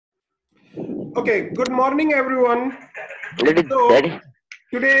Okay, good morning everyone. So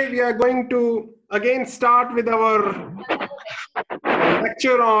today we are going to again start with our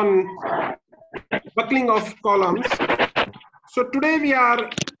lecture on buckling of columns. So today we are,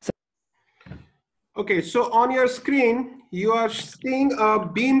 okay, so on your screen you are seeing a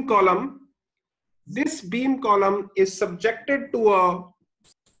beam column. This beam column is subjected to a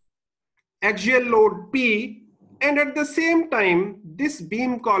axial load P, and at the same time this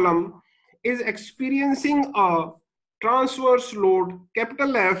beam column is experiencing a transverse load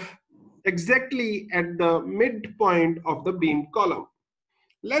capital F exactly at the midpoint of the beam column.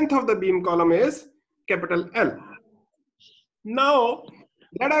 Length of the beam column is capital L. Now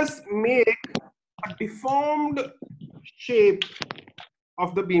let us make a deformed shape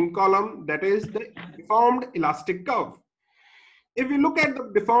of the beam column, that is the deformed elastic curve. If we look at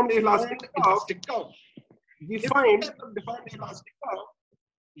the deformed elastic curve, we find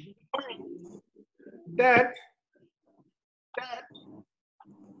that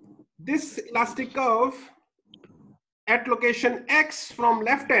this elastic curve at location X from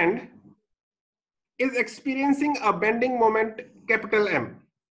left end is experiencing a bending moment capital M.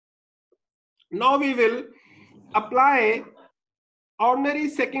 Now we will apply ordinary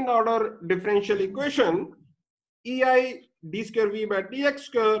second order differential equation EI d square V by dx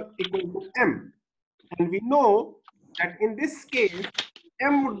square equal to M. And we know that in this case,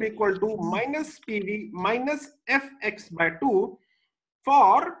 M would be equal to minus PV minus Fx by 2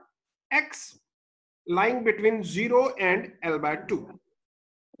 for X lying between 0 and L by 2.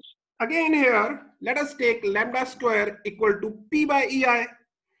 Again here, let us take lambda square equal to P by EI.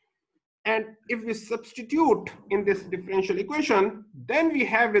 And if we substitute in this differential equation, then we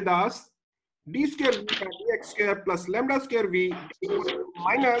have with us d square v by dx square plus lambda square v equal to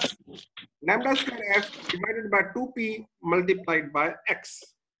minus lambda square f divided by 2p multiplied by x.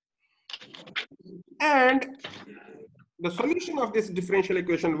 And the solution of this differential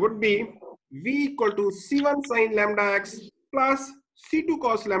equation would be v equal to c1 sin lambda x plus c2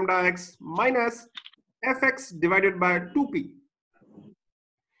 cos lambda x minus fx divided by 2p.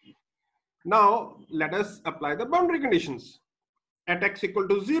 Now let us apply the boundary conditions. At x equal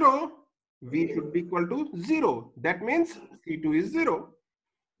to 0, v should be equal to 0. That means c2 is 0.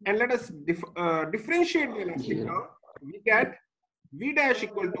 And let us differentiate the elastic curve. We get v dash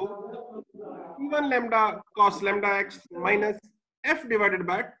equal to c1 lambda cos lambda x minus f divided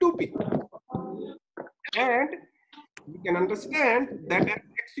by 2p. And we can understand that at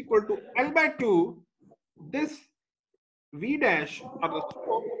x equal to L by 2, this v dash or the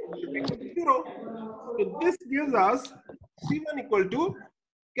slope should be equal to 0. So this gives us c1 equal to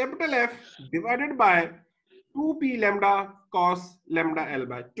capital F divided by 2p lambda cos lambda L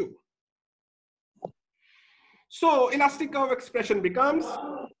by 2. So elastic curve expression becomes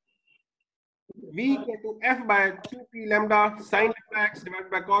v equal to f by 2p lambda sin lambda x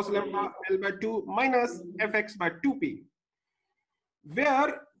divided by cos lambda L by 2 minus fx by 2p.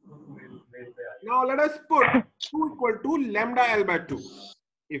 Where now let us put 2 equal to lambda L by 2.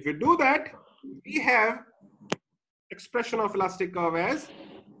 If we do that, we have expression of elastic curve as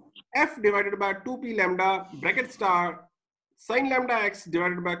f divided by 2p lambda bracket star sin lambda x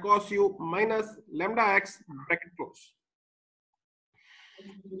divided by cos u minus lambda x bracket close.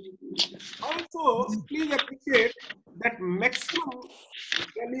 Also, please appreciate that maximum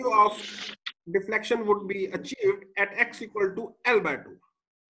value of deflection would be achieved at x equal to L by 2.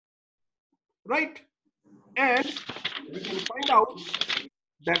 Right? And we can find out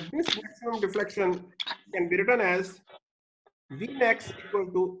that this maximum deflection can be written as Vmax equal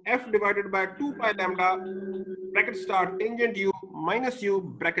to f divided by 2 pi lambda bracket star tangent u minus u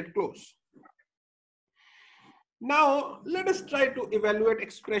bracket close. Now let us try to evaluate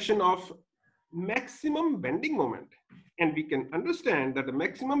expression of maximum bending moment, and we can understand that the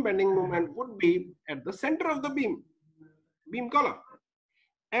maximum bending moment would be at the center of the beam column,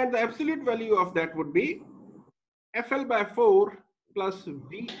 and the absolute value of that would be FL by 4 plus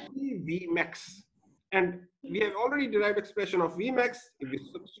V max. And we have already derived expression of Vmax. If we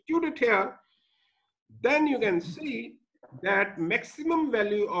substitute it here, then you can see that maximum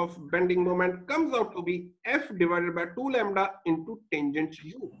value of bending moment comes out to be F divided by 2 lambda into tangent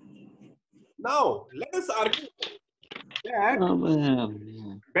U. Now, let us argue that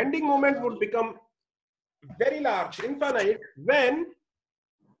bending moment would become very large, infinite, when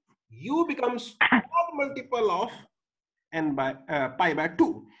U becomes small multiple of n by pi by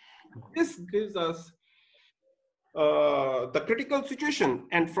 2. This gives us the critical situation,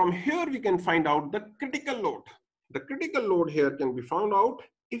 and from here we can find out the critical load. The critical load here can be found out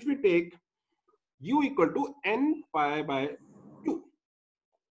if we take u equal to n pi by 2.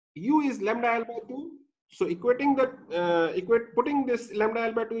 U is lambda L by 2. So equating the, putting this lambda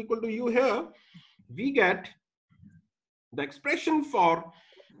L by 2 equal to U here, we get the expression for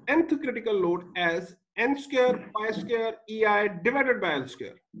nth critical load as n square pi square EI divided by L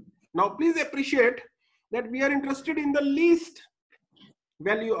square. Now please appreciate that we are interested in the least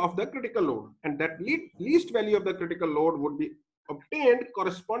value of the critical load, and that least value of the critical load would be obtained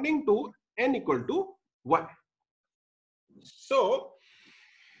corresponding to n equal to 1. So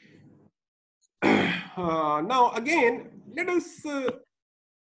now again, let us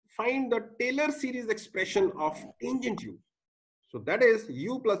find the Taylor series expression of tangent U. So that is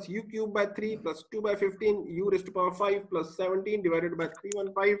U plus U cube by 3 plus 2 by 15 U raised to power 5 plus 17 divided by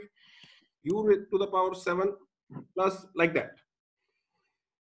 315 U raised to the power 7 plus like that.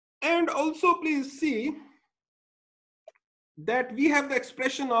 And also please see that we have the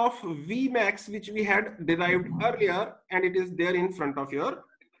expression of Vmax which we had derived earlier, and it is there in front of your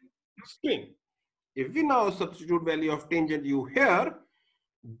screen. If we now substitute value of tangent U here,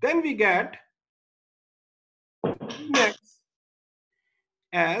 then we get Vmax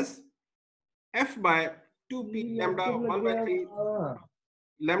as F by 2p lambda 1 by 3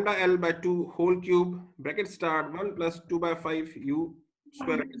 lambda L by 2 whole cube bracket start 1 plus 2 by 5 U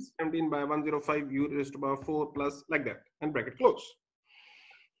square 17 by 105 U raised to power 4 plus like that and bracket close.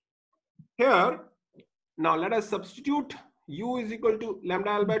 Here, now let us substitute U is equal to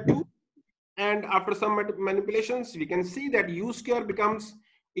lambda L by 2, and after some manipulations we can see that U square becomes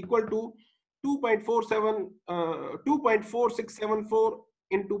equal to 2.4674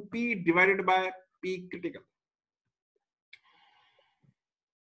 into P divided by P critical.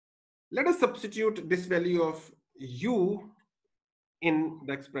 Let us substitute this value of U in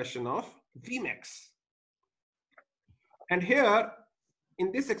the expression of Vmax. And here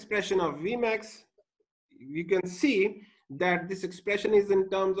in this expression of Vmax, you can see that this expression is in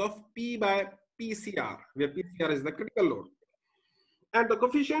terms of P by PCR, where PCR is the critical load. And the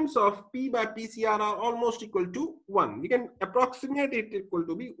coefficients of P by PCR are almost equal to 1. We can approximate it equal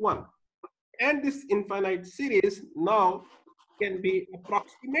to be 1. And this infinite series now can be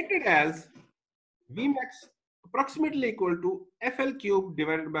approximated as Vmax approximately equal to FL cube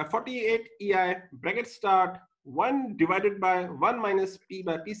divided by 48 EI bracket start 1 divided by 1 minus P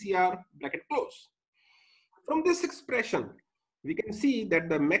by PCR bracket close. From this expression, we can see that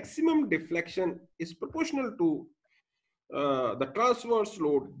the maximum deflection is proportional to the transverse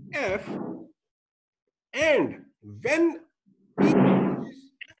load F, and when P is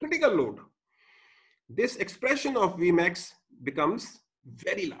critical load, this expression of Vmax becomes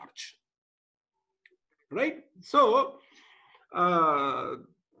very large, right? So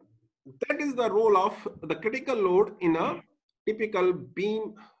that is the role of the critical load in a typical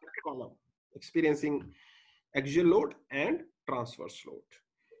beam column experiencing axial load and transverse load.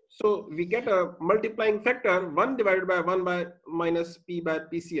 So we get a multiplying factor 1 divided by 1 by minus P by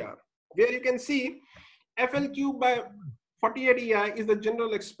PCR, where you can see FL cube by 48 EI is the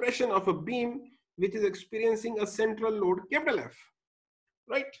general expression of a beam which is experiencing a central load capital F,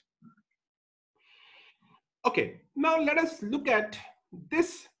 right? Okay, now let us look at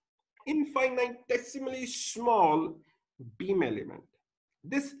this infinitesimally small beam element.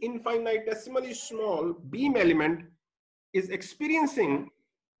 This infinitesimally small beam element is experiencing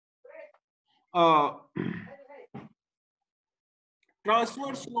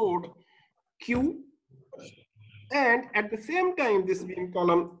transverse load Q, and at the same time this beam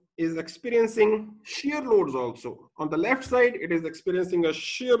column is experiencing shear loads also. On the left side it is experiencing a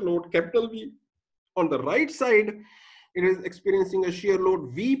shear load capital V. On the right side it is experiencing a shear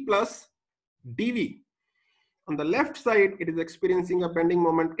load V plus dV. On the left side it is experiencing a bending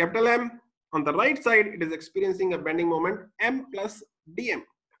moment capital M. On the right side it is experiencing a bending moment M plus dm.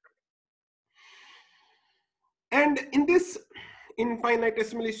 And in this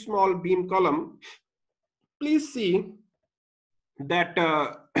infinitesimally small beam column, please see that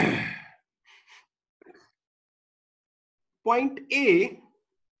point A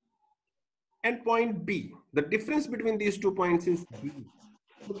and point B, the difference between these 2 points is B.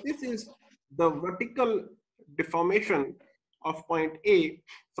 So this is the vertical deformation of point A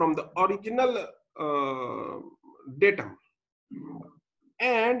from the original datum.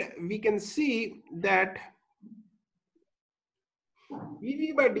 And we can see that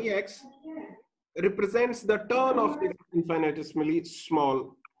dV by dx represents the turn of this infinitesimally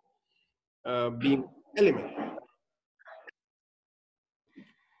small beam element.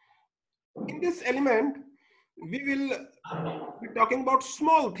 In this element, we will be talking about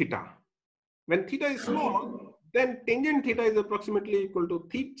small theta. When theta is small, then tangent theta is approximately equal to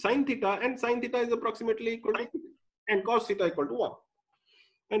sine theta, and sine theta is approximately equal to theta, and cos theta equal to 1.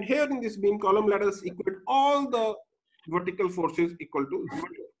 And here in this beam column, let us equate all the vertical forces equal to 0.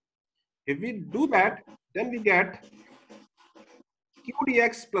 If we do that, then we get q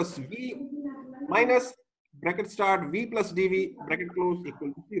dx plus v minus bracket start v plus dv bracket close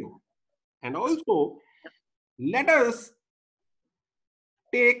equal to 0. And also, let us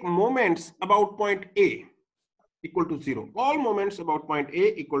take moments about point A equal to 0. All moments about point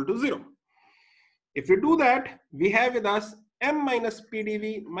A equal to 0. If we do that, we have with us m minus p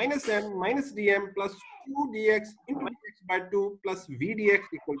dv minus m minus dm plus q dx into x by 2 plus v dx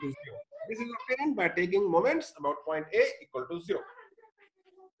equal to 0. This is obtained by taking moments about point A equal to 0.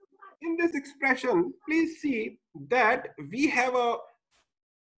 In this expression, please see that we have a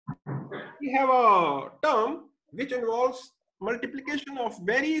term which involves multiplication of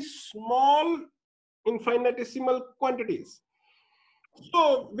very small infinitesimal quantities.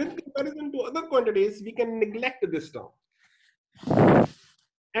 So with comparison to other quantities, we can neglect this term.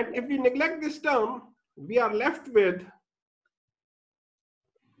 And if we neglect this term, we are left with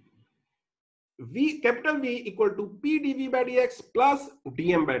capital V equal to P dV by dx plus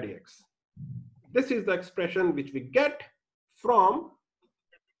dm by dx. This is the expression which we get from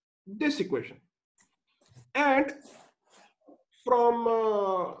this equation. And from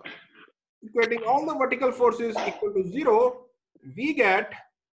equating all the vertical forces equal to 0, we get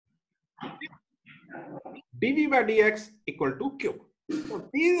dV by dx equal to q. So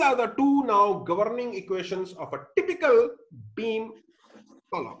these are the two now governing equations of a typical beam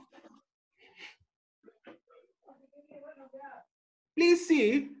column. Please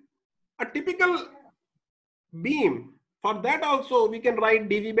see a typical beam. For that also we can write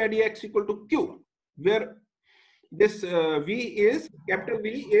dV by dx equal to q, where this capital V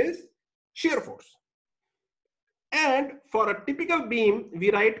is shear force. And for a typical beam,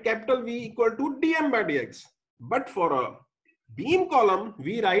 we write capital V equal to dm by dx. But for a beam column,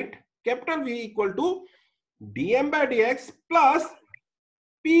 we write capital V equal to dm by dx plus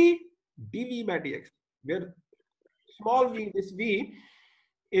p dv by dx, where small v, this v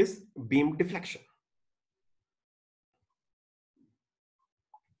is beam deflection.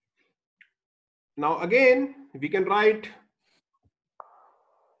 Now again, we can write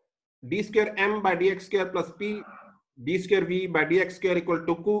d square m by dx square plus p d square v by dx square equal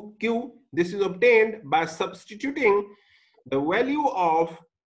to q. This is obtained by substituting the value of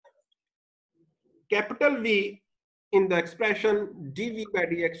capital V in the expression dv by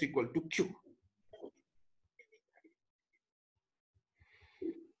dx equal to q.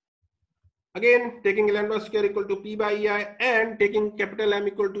 Again, taking lambda square equal to p by ei and taking capital M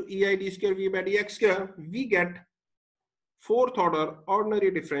equal to ei d square v by dx square, we get fourth order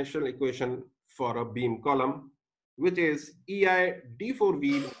ordinary differential equation for a beam column, which is ei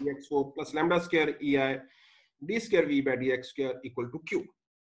d4v dx4 plus lambda square ei d square v by dx square equal to q.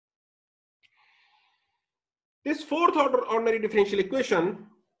 This fourth order ordinary differential equation,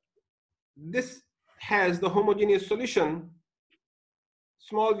 this has the homogeneous solution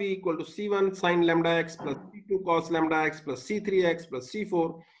small v equal to c1 sine lambda x plus c2 cos lambda x plus c3x plus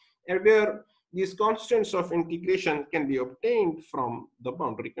c4, and where these constants of integration can be obtained from the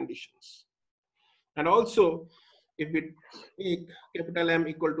boundary conditions. And also, if we take capital M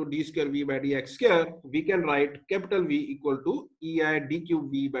equal to d square v by dx square, we can write capital V equal to ei d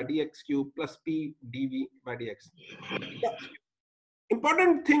cube v by dx cube plus p dv by dx. The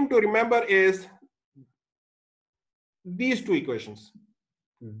important thing to remember is these two equations,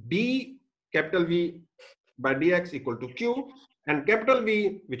 d capital V by dx equal to q, and capital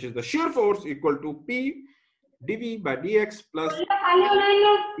V, which is the shear force, equal to p dv by dx plus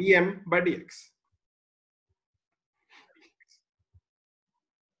dm by dx.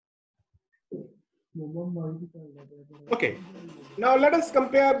 Okay, now let us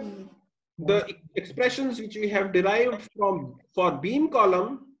compare the expressions which we have derived for beam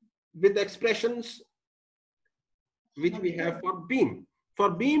column with the expressions which we have for beam. For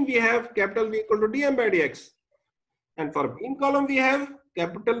beam, we have capital V equal to dm by dx. And for beam column, we have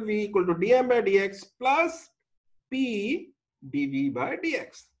capital V equal to dm by dx plus p dv by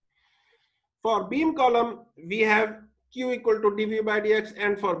dx. For beam column, we have q equal to dv by dx,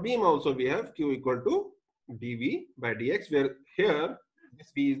 and for beam also we have q equal to dv by dx, where here this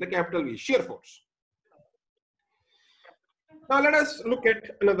v is the capital V, shear force. Now let us look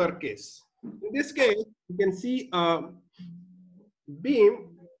at another case. In this case, you can see a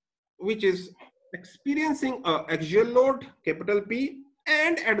beam which is experiencing a axial load capital P,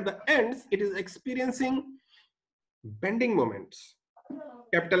 and at the ends it is experiencing bending moments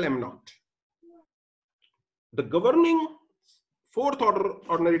capital M naught. The governing fourth order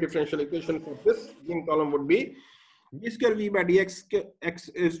ordinary differential equation for this beam column would be d square v by dx x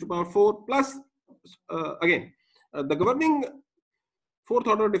is to power 4 plus again the governing fourth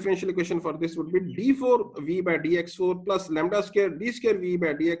order differential equation for this would be d4 v by dx4 plus lambda square d square v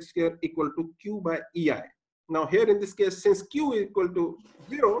by dx square equal to q by ei. Now here in this case, since q is equal to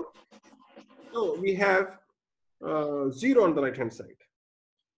 0, so we have 0 on the right hand side.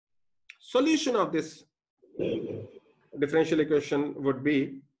 Solution of this differential equation would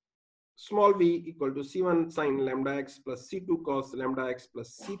be small v equal to c1 sine lambda x plus c2 cos lambda x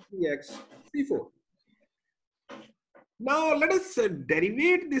plus c3 x c4. Now let us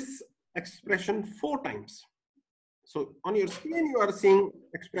derivate this expression 4 times. So on your screen you are seeing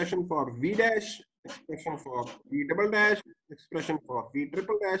expression for v dash, expression for v double dash, expression for v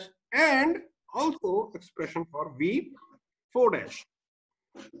triple dash, and also expression for v 4 dash.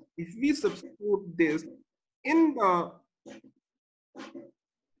 If we substitute this in the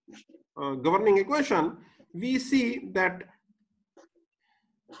governing equation, we see that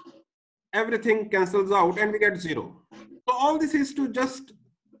everything cancels out and we get 0. So all this is to just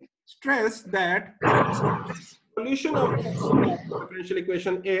stress that solution of the differential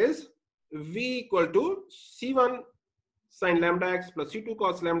equation is v equal to c1 sine lambda x plus c2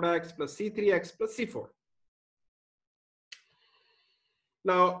 cos lambda x plus c3 x plus c4.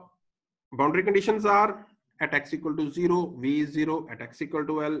 Now boundary conditions are at x equal to 0, v is 0, at x equal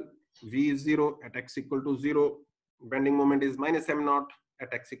to L, v is 0, at x equal to 0, bending moment is minus m naught,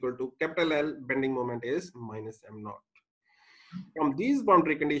 at x equal to capital L, bending moment is minus m naught. From these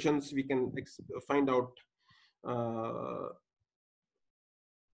boundary conditions, we can find out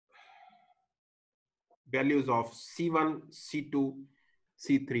values of C1, C2,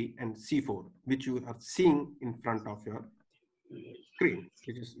 C3, and C4, which you are seeing in front of your screen,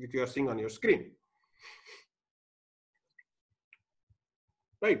 which you are seeing on your screen.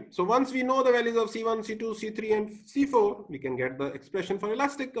 Right. So once we know the values of C1, C2, C3, and C4, we can get the expression for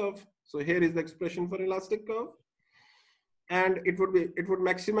elastic curve. So here is the expression for elastic curve, and it would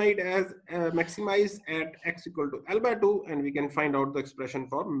maximize at x equal to L by 2, and we can find out the expression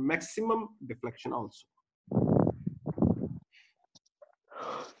for maximum deflection also.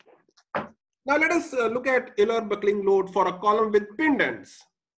 Now let us look at Euler buckling load for a column with pinned ends.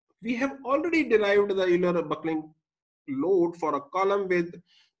 We have already derived the Euler buckling load for a column with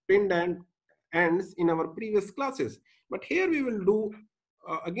pinned ends in our previous classes, but here we will do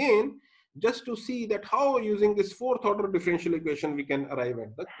again, just to see that how using this fourth order differential equation we can arrive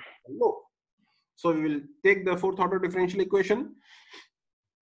at the load. So we will take the fourth order differential equation,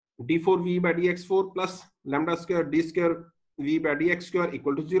 d4v by dx4 plus lambda square d square v by dx square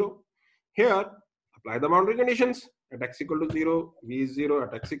equal to 0. Here apply the boundary conditions. At x equal to 0, v is 0,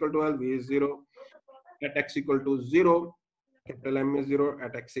 at x equal to L, v is 0, at x equal to 0, capital M is 0,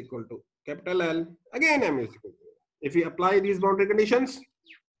 at x equal to capital L, again M is equal to 0. If we apply these boundary conditions,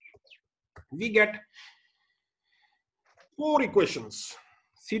 we get 4 equations.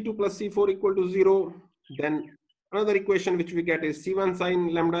 C2 plus C4 equal to 0. Then another equation which we get is C1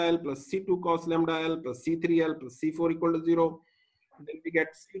 sine lambda L plus C2 cos lambda L plus C3L plus C4 equal to 0. Then we get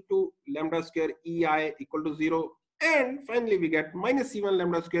C2 lambda square EI equal to 0. And finally, we get minus C1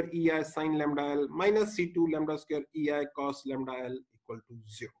 lambda square EI sine lambda L minus C2 lambda square EI cos lambda L equal to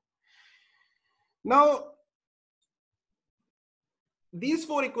 0. Now, these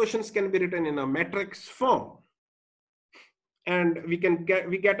 4 equations can be written in a matrix form, and we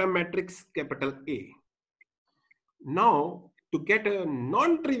get a matrix capital A. Now, to get a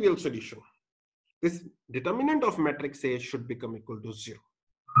non-trivial solution, this determinant of matrix A should become equal to 0.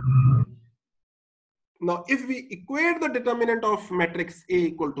 Now, if we equate the determinant of matrix A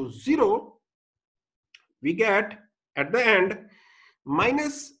equal to 0, we get at the end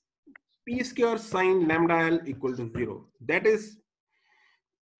minus p square sine lambda L equal to 0. That is,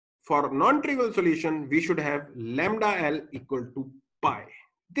 for non-trivial solution, we should have lambda L equal to pi.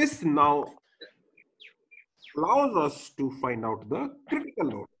 This now allows us to find out the critical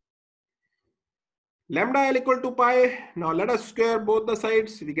load. Lambda L equal to pi. Now let us square both the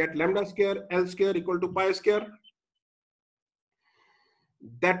sides. We get lambda square L square equal to pi square.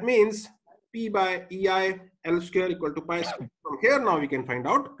 That means P by EI L square equal to pi square. From here now we can find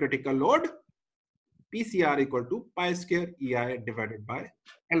out critical load PCR equal to pi square EI divided by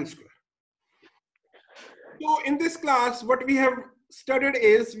L square. So in this class, what we have studied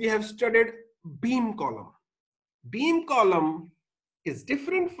is we have studied beam column. Beam column is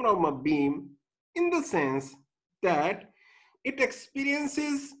different from a beam in the sense that it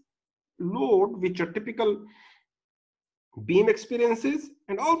experiences load which are typical beam experiences,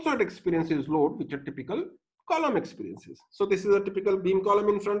 and also it experiences load which are typical column experiences. So this is a typical beam column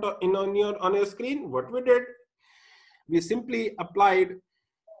in front of on your screen. What we did, we simply applied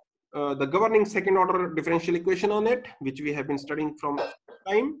the governing second order differential equation on it, which we have been studying from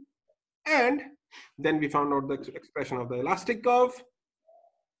time. And then we found out the expression of the elastic curve.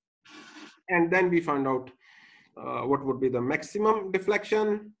 And then we found out what would be the maximum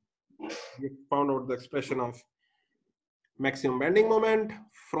deflection. We found out the expression of maximum bending moment.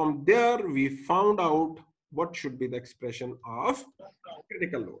 From there, we found out what should be the expression of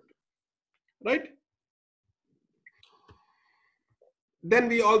critical load, right? Then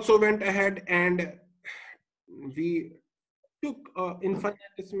we also went ahead and we took an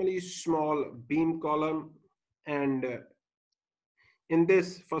infinitesimally small beam column, and in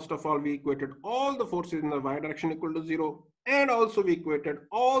this, first of all, we equated all the forces in the y direction equal to 0, and also we equated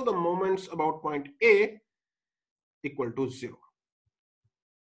all the moments about point A equal to 0.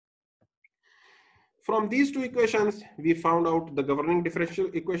 From these two equations, we found out the governing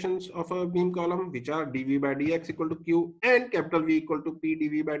differential equations of a beam column, which are dV by dx equal to q and capital V equal to p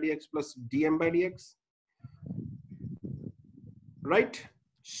dV by dx plus dm by dx. Right?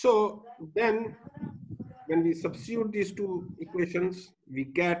 So then when we substitute these two equations, we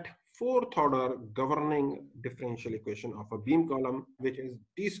get fourth order governing differential equation of a beam column, which is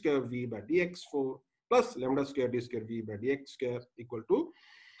d square V by dx4 plus lambda square d square V by dx square equal to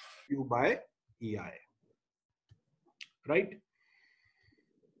q by EI. Right?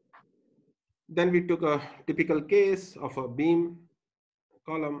 Then we took a typical case of a beam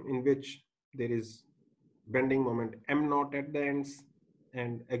column in which there is bending moment m naught at the ends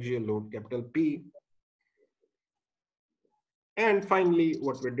and axial load capital P. And finally,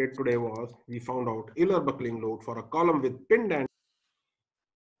 what we did today was we found out Euler buckling load for a column with pinned end.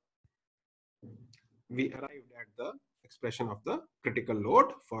 We arrived at the expression of the critical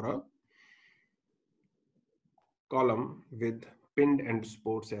load for a column with pinned end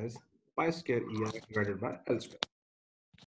supports as pi square EI divided by L square.